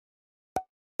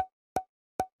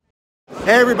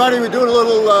Hey everybody, we're doing a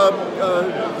little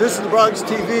This is the Bronx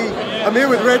TV. I'm here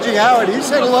with Reggie Howard. He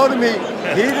said hello to me.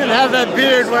 He didn't have that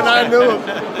beard when I knew him.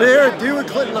 We're here at Witt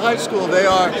Clinton High School. They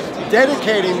are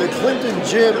dedicating the Clinton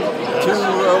gym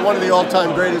to one of the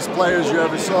all-time greatest players you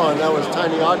ever saw, and that was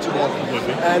Tiny Archibald.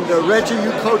 And Reggie,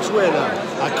 you coach where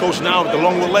now? I coach now at the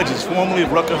Longwood Legends, formerly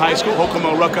of Rucker High School,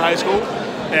 Holcomb Rucker High School.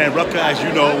 And Rucker, as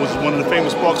you know, was one of the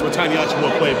famous parks where Tiny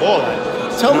Archibald played ball at.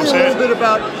 Tell me a little bit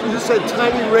about, you said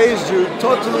Tiny raised you.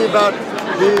 Talk to me about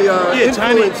the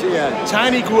influence he had.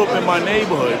 Tiny grew up in my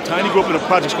neighborhood. Tiny grew up in a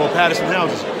project called Patterson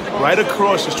Houses, right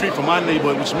across the street from my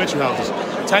neighborhood, which is Mitchell Houses.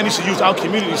 Tiny used to use our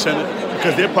community center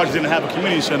because their project didn't have a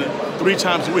community center 3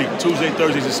 times a week, Tuesdays,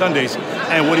 Thursdays, and Sundays.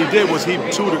 And what he did was he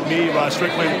tutored me, Rod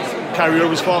Strickland, Kyrie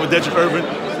Irving's father, Dedrick Irvin.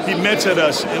 He mentored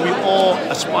us, and we all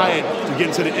aspired to get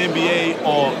into the NBA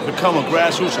or become a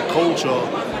grassroots or coach, or,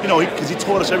 you know, because he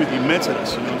taught us everything. He mentored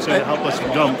us, you know what I'm saying, to help us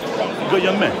become good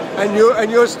young men.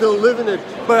 And you're still living it.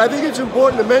 But I think it's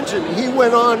important to mention, he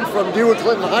went on from Witt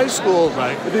Clinton High School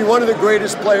to be one of the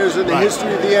greatest players in the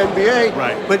history of the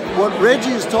NBA. But what Reggie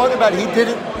is talking about, he did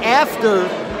it after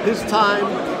his time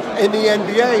in the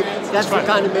NBA. That's the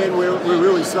kind of man we're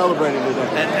really celebrating today.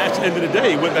 And at the end of the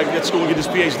day, he went back to school and get his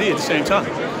PhD at the same time.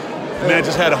 The man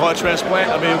just had a heart transplant.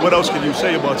 I mean, what else can you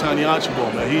say about Tiny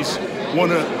Archibald, man? He's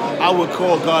one of, I would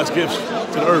call God's gifts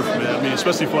to the earth, man. I mean,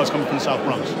 especially for us coming from the South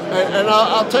Bronx. And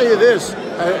I'll tell you this,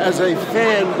 as a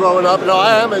fan growing up, now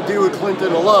I am a Witt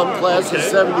Clinton alum, class of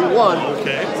 71,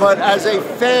 but as a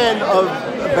fan of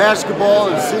basketball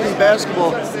and city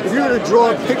basketball, if you were to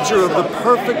draw a picture of the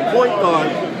perfect point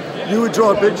guard, you would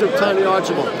draw a picture of Tiny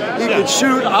Archibald. He could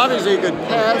shoot, obviously he could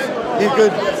pass, he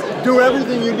could do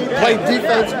everything you need, play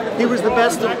defense. He was the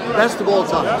best of all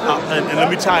time. And let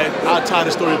me I'll tie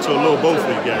the story to a little bow for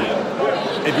you, Gary.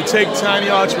 If you take Tiny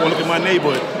Archibald, look at my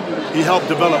neighborhood, he helped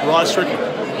develop Rod Strickland.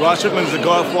 Rod Strickland is the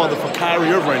godfather for Kyrie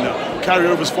Irving right now. Kyrie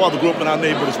Irving's father grew up in our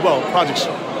neighborhood as well, projects.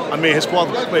 I mean, his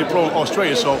father played pro in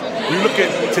Australia, so when you look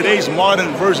at today's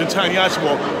modern version of Tiny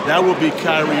Archibald, that would be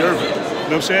Kyrie Irving.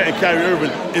 You know what I'm saying? And Kyrie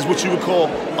Irving is what you would call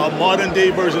a modern day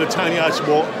version of Tiny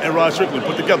Archibald and Rod Strickland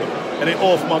put together. And they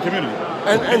all from our community.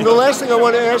 And the last thing I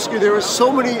want to ask you, there are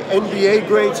so many NBA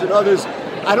greats and others,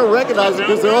 I don't recognize them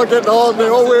because they're all getting old and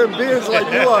they're all wearing beards like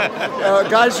you are.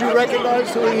 Guys you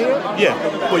recognize who are here? Yeah.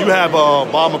 Well, you have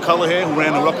Bob McCullough here, who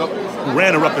ran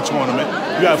the Rucker tournament.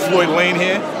 You have Floyd Lane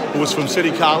here, who was from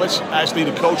City College. Actually,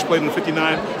 the coach played in the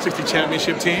 59-60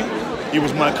 championship team. He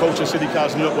was my coach at City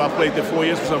College, New York, where I played there 4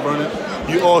 years. What's up, Vernon?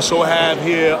 You also have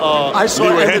here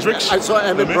Leroy Hendricks. I saw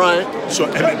Emmett Bryant.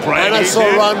 And I saw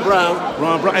Ron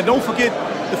Brown. And don't forget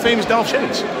the famous Dolph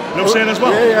Schayes. You know what I'm saying as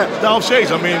well? Yeah. Dolph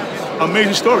Schayes, I mean,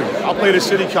 amazing story. I played at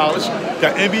City College,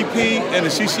 got MVP in the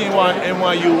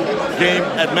CCNY-NYU game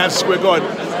at Madison Square Garden,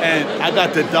 and I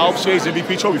got the Dolph Schayes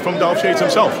MVP trophy from Dolph Schayes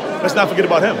himself. Let's not forget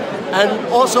about him. And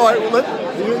also,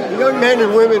 the young men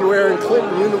and women wearing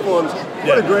Clinton uniforms,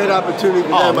 what a great opportunity for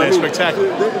them. Oh, man, I mean, spectacular.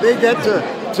 They get to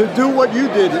do what you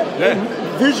did, and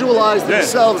visualize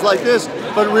themselves like this,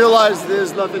 but realize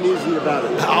there's nothing easy about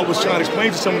it. I was trying to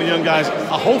explain to some of the young guys,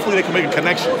 hopefully they can make a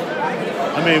connection.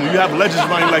 I mean, when you have legends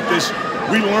around you like this,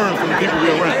 we learn from the people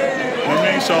we're around. You know what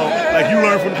I mean? So, like you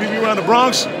learn from the people around the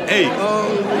Bronx, hey.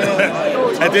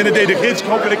 At the end of the day, the kids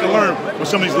hopefully they can learn from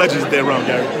some of these legends that they're around,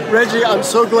 Gary. Reggie, I'm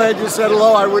so glad you said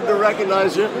hello. I wouldn't have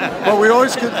recognized you. But we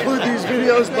always conclude these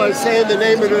videos by saying the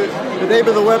name of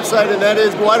the website, and that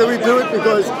is, why do we do it?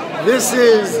 Because this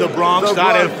is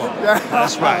thisistheBronX.info.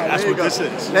 That's right. That's what this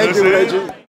is. Thank you,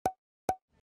 Reggie.